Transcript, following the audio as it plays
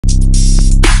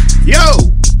Yo,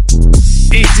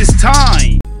 it is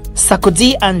time.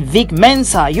 Sarkodie and Vic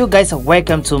Mensa, you guys are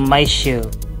welcome to my show.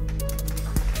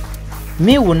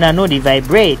 Me wanna know the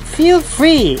vibrate. Feel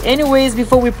free. Anyways,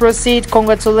 before we proceed,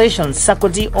 congratulations,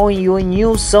 Sarkodie, on your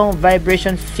new song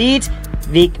Vibration feat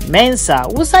Vic Mensa.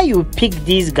 Who say you picked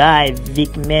this guy,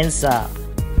 Vic Mensa?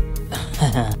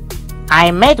 I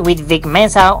met with Vic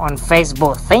Mensa on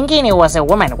Facebook thinking it was a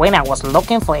woman when I was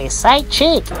looking for a side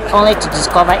chick, only to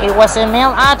discover it was a male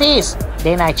artist.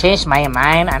 Then I changed my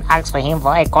mind and asked for him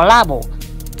for a collabo.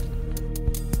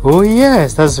 Oh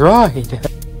yes, that's right.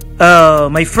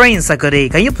 My friend Sarkodie,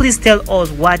 can you please tell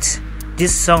us what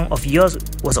this song of yours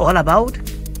was all about?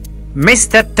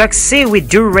 Mr. Taxi, with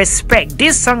due respect,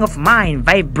 this song of mine,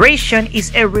 Vibration,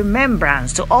 is a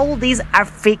remembrance to all these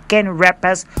African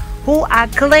rappers who are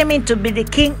claiming to be the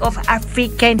king of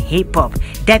African hip-hop,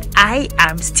 that I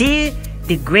am still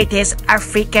the greatest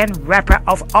African rapper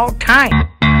of all time.